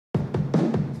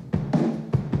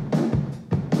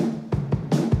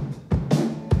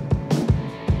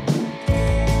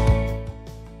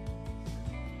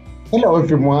Hello,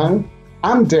 everyone.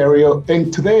 I'm Dario,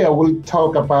 and today I will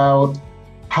talk about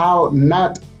how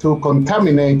not to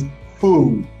contaminate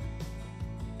food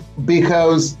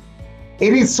because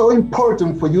it is so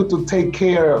important for you to take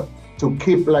care to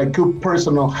keep like good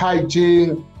personal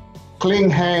hygiene, clean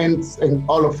hands, and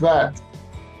all of that.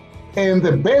 And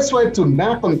the best way to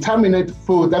not contaminate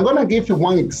food, I'm gonna give you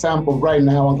one example right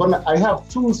now. I have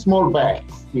two small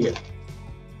bags here.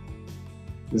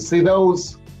 You see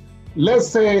those? Let's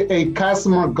say a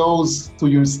customer goes to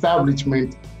your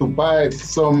establishment to buy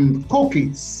some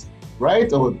cookies,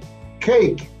 right? Or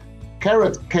cake,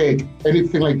 carrot cake,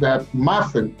 anything like that,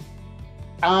 muffin.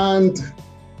 And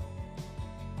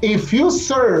if you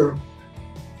serve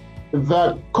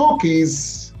the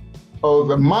cookies or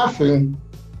the muffin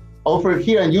over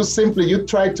here and you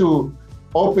try to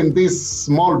open this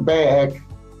small bag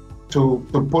to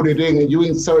put it in and you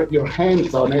insert your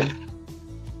hands on it,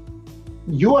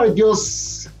 you are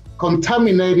just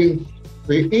contaminating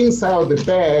the inside of the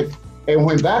bag. And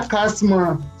when that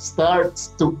customer starts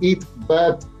to eat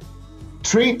that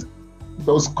treat,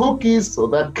 those cookies or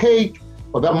that cake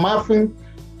or that muffin,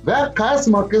 that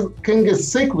customer can get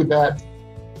sick with that.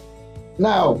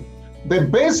 Now, the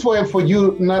best way for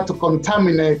you not to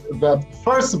contaminate that,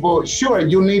 first of all, sure,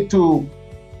 you need to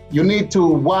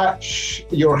wash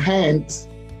your hands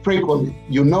frequently.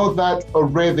 You know that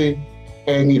already.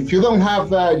 And if you don't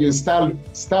have that, your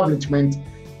establishment,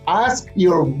 ask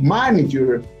your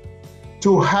manager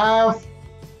to have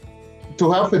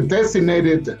a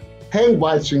designated hand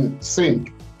washing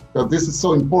sink. So this is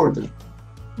so important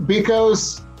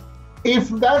because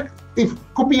if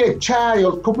could be a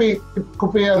child, could be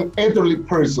an elderly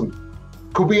person,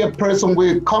 could be a person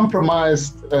with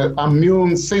compromised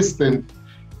immune system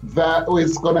that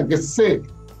is gonna get sick.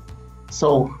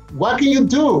 So what can you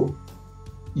do?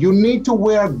 You need to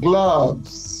wear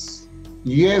gloves.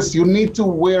 Yes, you need to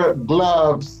wear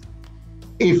gloves.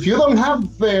 If you don't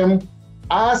have them,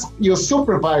 ask your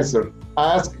supervisor,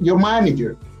 ask your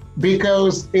manager,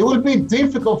 because it will be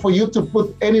difficult for you to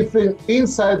put anything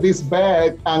inside this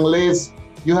bag unless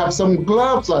you have some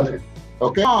gloves on it.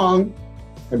 Okay, on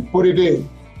and put it in.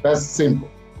 That's simple.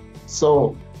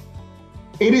 So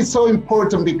it is so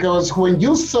important because when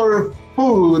you serve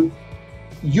food,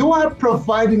 you are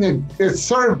providing a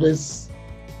service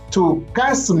to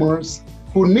customers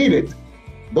who need it.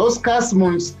 Those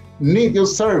customers need your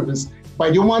service,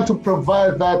 but you want to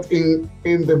provide that in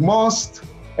the most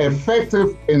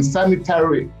effective and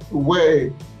sanitary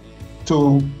way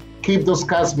to keep those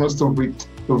customers to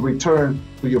return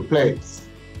to your place,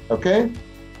 okay?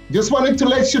 Just wanted to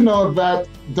let you know that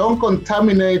don't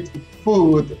contaminate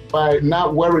food by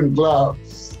not wearing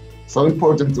gloves. So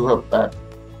important to have that.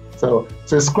 So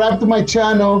subscribe to my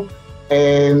channel,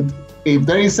 and if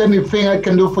there is anything I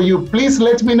can do for you, please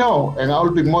let me know, and I'll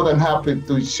be more than happy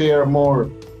to share more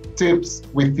tips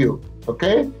with you,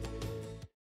 okay?